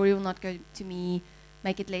 the glory will not go to me,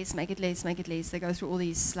 make it less, make it less, make it less. They go through all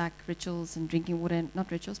these like rituals and drinking water, not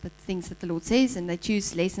rituals, but things that the Lord says, and they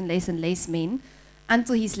choose less and less and less men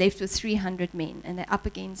until he's left with 300 men, and they're up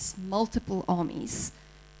against multiple armies,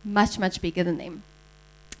 much, much bigger than them.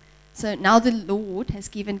 So now the Lord has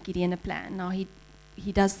given Gideon a plan. Now he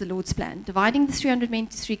does the Lord's plan. Dividing the 300 men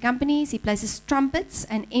into 3 companies, he places trumpets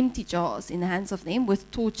and empty jars in the hands of them with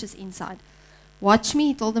torches inside. Watch me,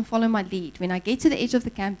 he told them, follow my lead. When I get to the edge of the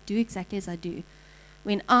camp, do exactly as I do.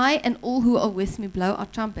 When I and all who are with me blow our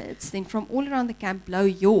trumpets, then from all around the camp blow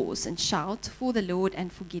yours and shout for the Lord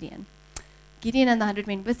and for Gideon. Gideon and the 100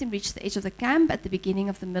 men with him reached the edge of the camp at the beginning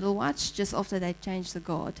of the middle watch, just after they changed the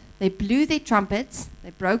guard. They blew their trumpets,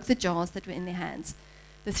 they broke the jars that were in their hands.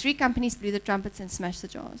 The 3 companies blew the trumpets and smashed the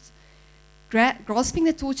jars. Grasping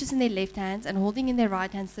the torches in their left hands and holding in their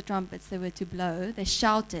right hands the trumpets they were to blow, they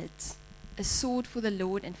shouted, a sword for the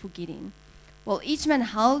Lord and for Gideon. While each man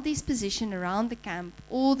held his position around the camp,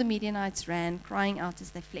 all the Midianites ran, crying out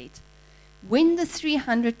as they fled. When the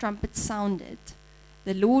 300 trumpets sounded,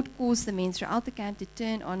 the Lord caused the men throughout the camp to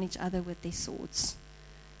turn on each other with their swords.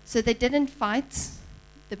 So they didn't fight,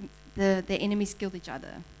 the enemies killed each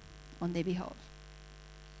other on their behalf.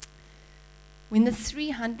 When the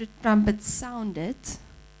 300 trumpets sounded,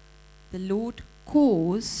 the Lord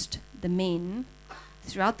caused the men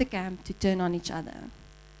throughout the camp to turn on each other.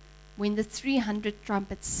 When the 300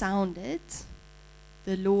 trumpets sounded,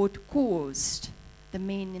 the Lord caused the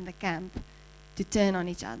men in the camp to turn on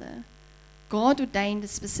each other. God ordained a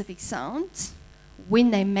specific sound.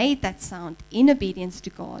 When they made that sound in obedience to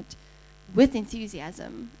God, with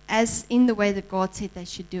enthusiasm, as in the way that God said they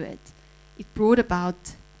should do it, it brought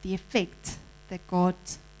about the effect that God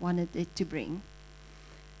wanted it to bring.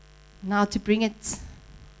 Now, to bring it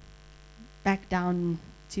back down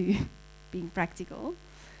to being practical,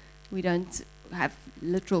 we don't have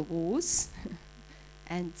literal wars,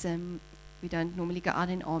 and we don't normally go out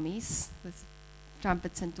in armies with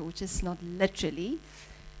trumpets and torches, not literally.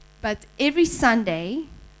 But every Sunday,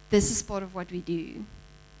 this is part of what we do.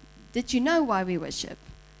 Did you know why we worship?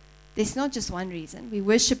 There's not just one reason. We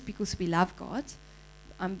worship because we love God.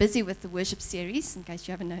 I'm busy with the worship series, in case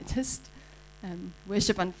you haven't noticed.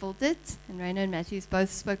 Worship Unfiltered, and Raina and Matthew's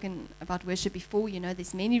both spoken about worship before. You know,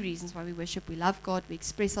 there's many reasons why we worship. We love God, we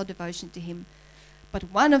express our devotion to Him. But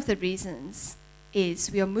one of the reasons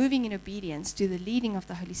is we are moving in obedience to the leading of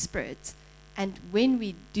the Holy Spirit. And when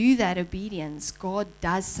we do that obedience, God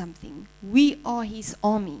does something. We are His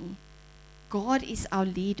army. God is our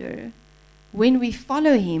leader. when we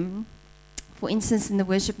follow him, for instance, in the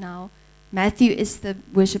worship now, Matthew is the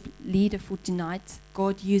worship leader for tonight.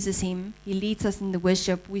 God uses him. He leads us in the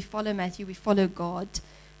worship. We follow Matthew. We follow God.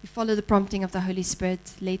 We follow the prompting of the Holy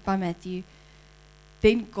Spirit led by Matthew.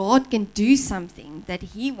 Then God can do something that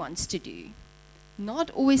he wants to do.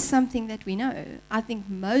 Not always something that we know. I think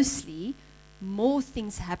mostly more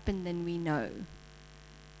things happen than we know,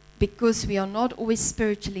 because we are not always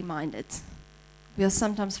spiritually minded. We are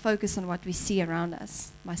sometimes focused on what we see around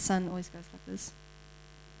us. My son always goes like this.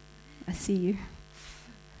 I see you.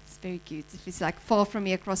 It's very cute. If he's like far from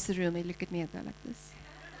me across the room, he'll look at me and go like this.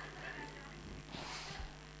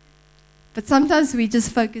 But sometimes we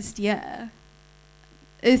just focused here,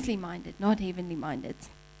 earthly minded, not heavenly minded.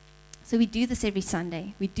 So we do this every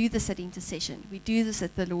Sunday. We do this at intercession. We do this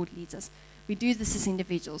as the Lord leads us. We do this as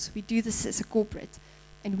individuals. We do this as a corporate.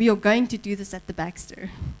 And we are going to do this at the Baxter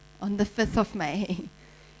on the 5th of May.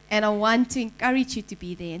 And I want to encourage you to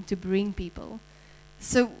be there and to bring people.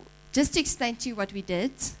 So just to explain to you what we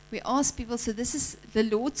did, we asked people, so this is, the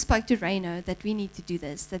Lord spoke to Reno that we need to do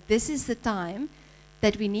this, that this is the time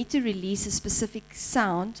that we need to release a specific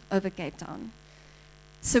sound over Cape Town.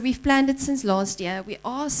 So we've planned it since last year. We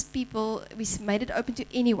asked people, we made it open to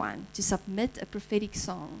anyone to submit a prophetic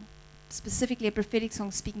song, specifically a prophetic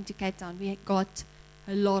song speaking to Cape Town. We got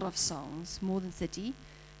a lot of songs, more than 30.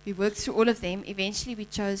 We worked through all of them. Eventually we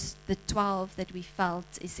chose the 12 that we felt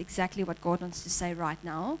is exactly what God wants to say right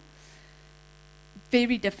now.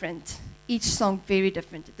 Very different. Each song very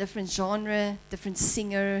different. Different genre, different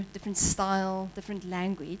singer, different style, different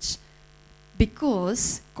language.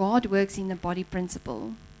 Because God works in the body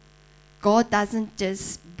principle. God doesn't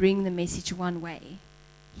just bring the message one way.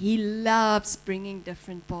 He loves bringing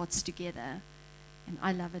different parts together. And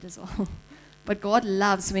I love it as well. But God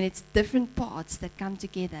loves when it's different parts that come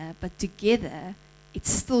together, but together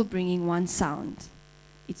it's still bringing one sound.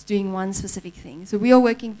 It's doing one specific thing. So we are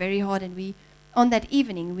working very hard, and on that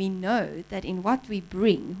evening, we know that in what we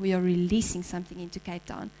bring, we are releasing something into Cape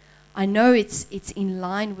Town. I know it's in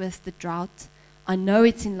line with the drought. I know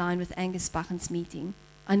it's in line with Angus Bachan's meeting.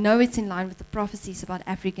 I know it's in line with the prophecies about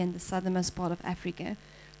Africa and the southernmost part of Africa.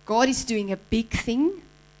 God is doing a big thing,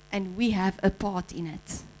 and we have a part in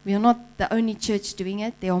it. We are not the only church doing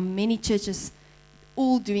it. There are many churches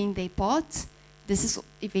all doing their part. This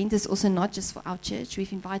event is also not just for our church.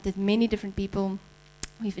 We've invited many different people.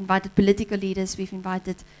 We've invited political leaders. We've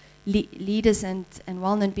invited leaders and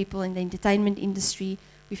well-known people in the entertainment industry.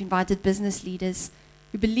 We've invited business leaders.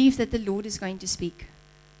 We believe that the Lord is going to speak.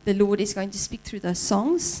 The Lord is going to speak through those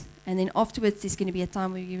songs. And then afterwards, there's going to be a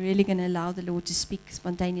time where we're really going to allow the Lord to speak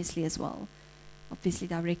spontaneously as well. Obviously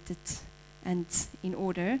directed and in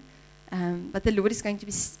order. But the Lord is going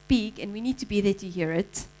to speak, and we need to be there to hear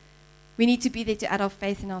it. We need to be there to add our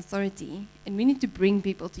faith and our authority. And we need to bring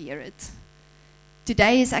people to hear it.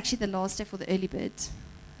 Today is actually the last day for the early bird.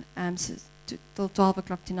 So till 12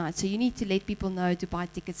 o'clock tonight. So you need to let people know to buy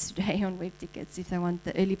tickets today on Web Tickets if they want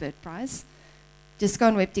the early bird price. Just go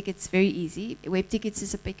on Web Tickets, very easy. Web Tickets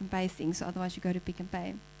is a Pick and Pay thing, so otherwise you go to Pick and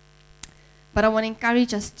Pay. But I want to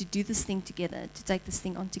encourage us to do this thing together, to take this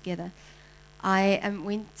thing on together. I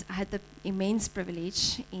had the immense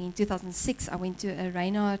privilege in 2006. I went to a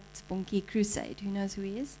Reinhard Bonnke crusade. Who knows who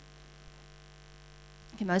he is?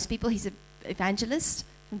 Okay, most people. He's an evangelist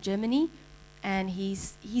from Germany, and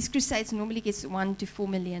his crusades normally gets 1 to 4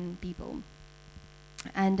 million people,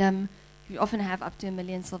 and you often have up to 1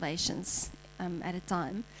 million salvations at a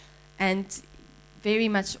time, and very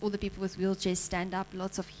much all the people with wheelchairs stand up.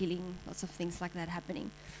 Lots of healing, lots of things like that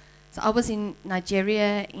happening. So I was in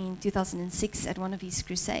Nigeria in 2006 at one of his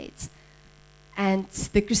crusades. And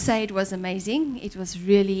the crusade was amazing. It was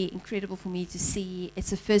really incredible for me to see.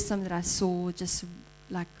 It's the first time that I saw just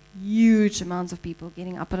like huge amounts of people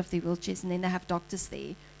getting up out of their wheelchairs. And then they have doctors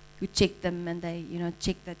there who check them, and they,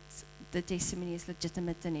 check that the testimony is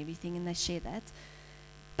legitimate and everything, and they share that.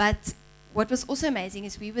 But what was also amazing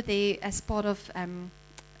is we were there as part of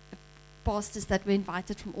pastors that were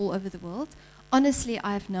invited from all over the world. Honestly,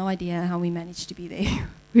 I have no idea how we managed to be there.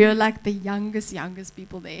 We were like the youngest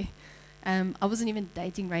people there. I wasn't even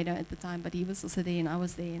dating Rado at the time, but he was also there, and I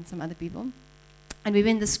was there, and some other people. And we were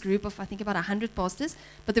in this group of, I think, about 100 pastors,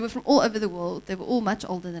 but they were from all over the world. They were all much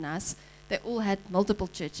older than us. They all had multiple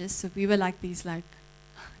churches, so we were like these,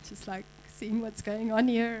 just seeing what's going on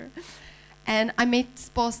here. And I met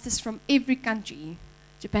pastors from every country,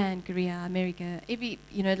 Japan, Korea, America,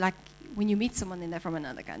 like when you meet someone, then they're from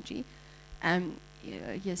another country.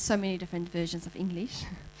 So many different versions of English.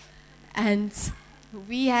 And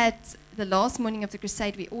we had, the last morning of the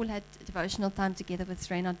crusade, we all had devotional time together with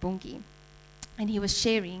Reinhard Bonnke. And he was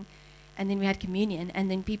sharing, And then we had communion,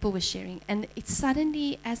 and then people were sharing. And it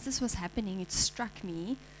suddenly, as this was happening, it struck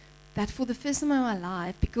me that for the first time in my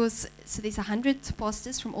life, because so there's 100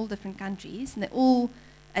 pastors from all different countries, and they all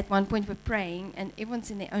at one point were praying, and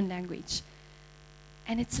everyone's in their own language.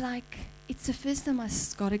 And it's like, it's the first time I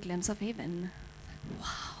got a glimpse of heaven. Like,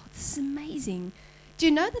 wow, this is amazing. Do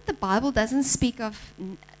you know that the Bible doesn't speak of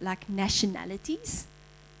like nationalities?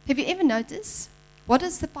 Have you ever noticed? What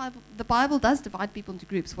does the Bible? The Bible does divide people into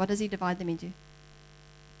groups. What does he divide them into?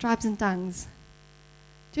 Tribes and tongues.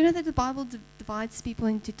 Do you know that the Bible divides people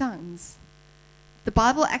into tongues? The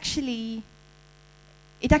Bible actually,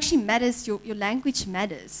 it actually matters, your language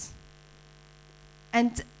matters.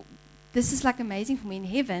 And this is like amazing for me. In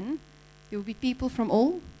heaven, there will be people from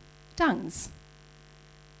all tongues.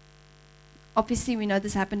 Obviously, we know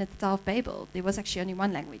this happened at the Tower of Babel. There was actually only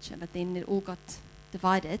one language, but then it all got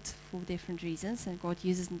divided for different reasons, and God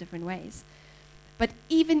uses in different ways. But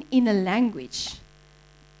even in a language,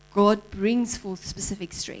 God brings forth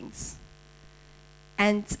specific strengths.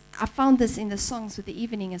 And I found this in the songs with the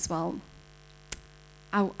evening as well.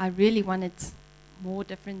 I really wanted more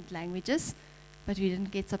different languages, but we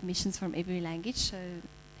didn't get submissions from every language, so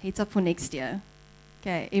heads up for next year.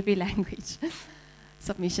 Okay, every language.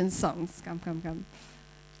 Submission songs, come.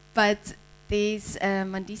 But there's a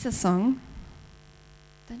Mandisa song.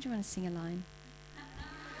 Don't you want to sing a line?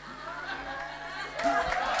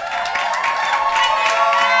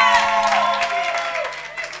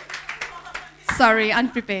 Sorry,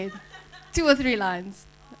 unprepared. 2 or 3 lines.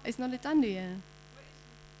 It's not a Tandu here.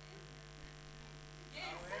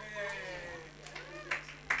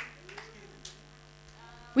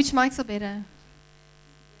 Which mics are better?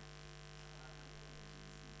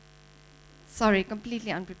 Sorry,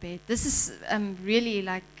 completely unprepared. This is really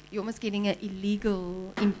like you're almost getting an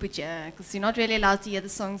illegal input here because you're not really allowed to hear the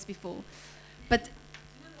songs before. But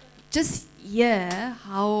just hear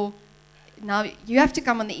how now you have to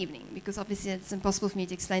come on the evening because obviously it's impossible for me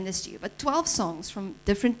to explain this to you. But 12 songs from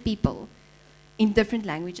different people in different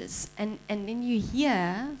languages. And then you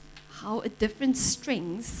hear how different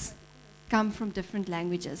strings come from different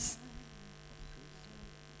languages.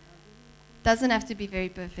 Doesn't have to be very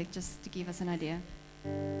perfect, just to give us an idea.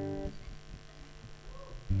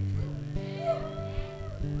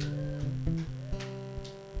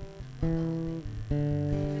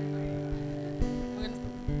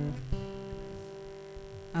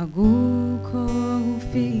 Akukho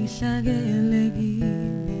ufihlakele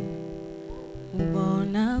kimi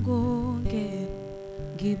ubona konke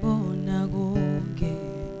ngibona konke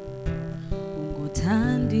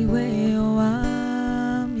unguthandiwe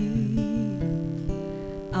wami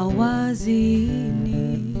awazini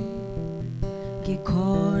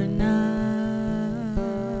ngikhona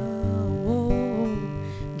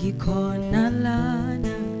ngikhona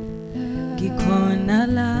lana ngikhona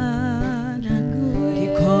lana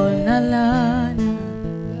ngikhona lana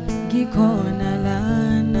ngikhona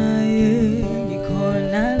lana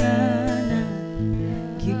ngikhona lana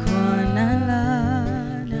ngikhona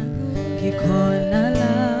lana ngikhona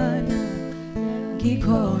lana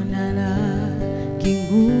ngikhona lana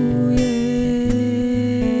nginguye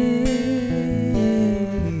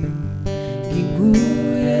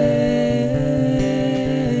nginguye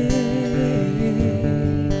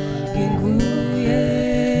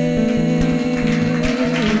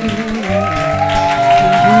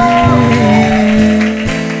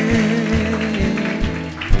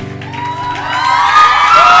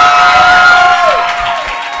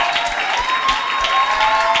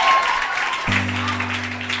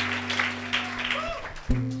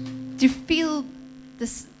Do you feel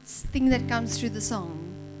this thing that comes through the song?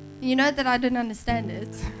 You know that I don't understand it,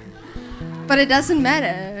 but it doesn't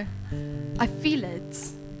matter. I feel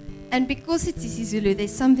it. And because it's isiZulu,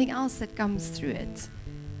 there's something else that comes through it.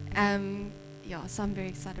 So I'm very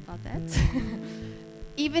excited about that.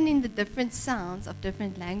 Even in the different sounds of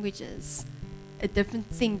different languages, a different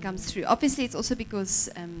thing comes through. Obviously, it's also because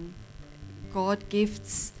God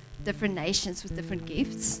gifts different nations with different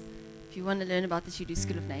gifts. If you want to learn about this, you do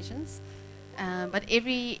School of Nations. But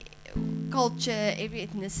every culture, every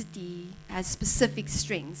ethnicity has specific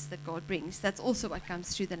strengths that God brings. That's also what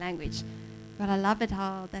comes through the language. But I love it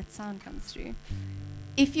how that sound comes through.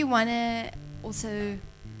 If you want to also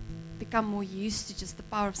become more used to just the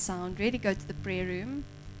power of sound, really go to the prayer room.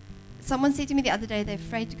 Someone said to me the other day, they're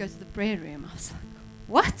afraid to go to the prayer room. I was like,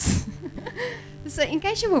 what? So in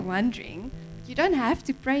case you were wondering, you don't have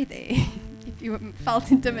to pray there if you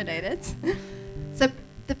felt intimidated. So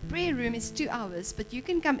the prayer room is 2 hours, but you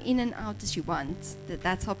can come in and out as you want.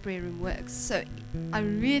 That's how prayer room works. So I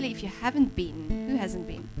really, if you haven't been, who hasn't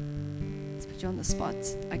been? Let's put put you on the spot.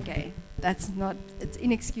 Okay, it's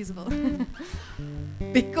inexcusable.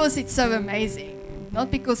 Because it's so amazing. Not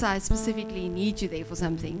because I specifically need you there for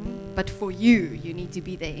something, but for you need to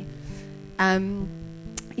be there.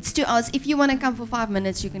 It's 2 hours. If you want to come for 5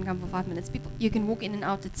 minutes, you can come for 5 minutes. You can walk in and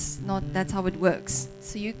out. That's how it works.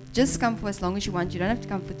 So you just come for as long as you want. You don't have to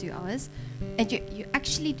come for 2 hours. And you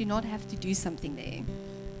actually do not have to do something there.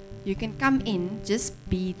 You can come in, just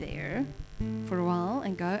be there for a while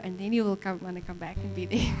and go, and then you will want to come back and be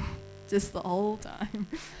there just the whole time.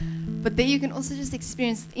 But then you can also just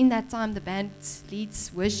experience, in that time, the band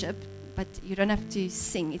leads worship, but you don't have to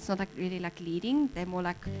sing. It's not like really like leading. They're more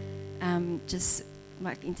like just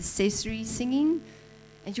like intercessory singing.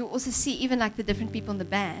 And you'll also see even like the different people in the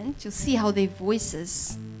band, you'll see how their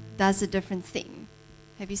voices does a different thing.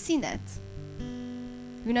 Have you seen that?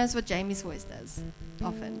 Who knows what Jamie's voice does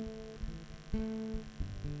often?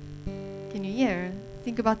 Can you hear?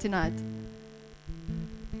 Think about tonight.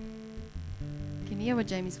 Can you hear what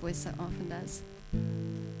Jamie's voice so often does?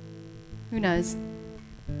 Who knows?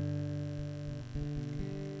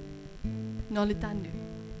 Nolutanu.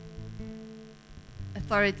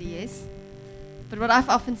 Authority, yes. But what I've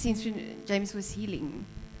often seen through Jamie's voice, healing.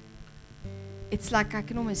 It's like I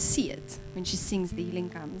can almost see it when she sings, the healing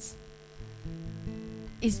comes.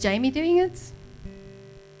 Is Jamie doing it?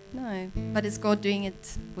 No. But is God doing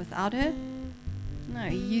it without her? No,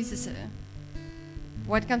 he uses her.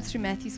 What comes through Matthew's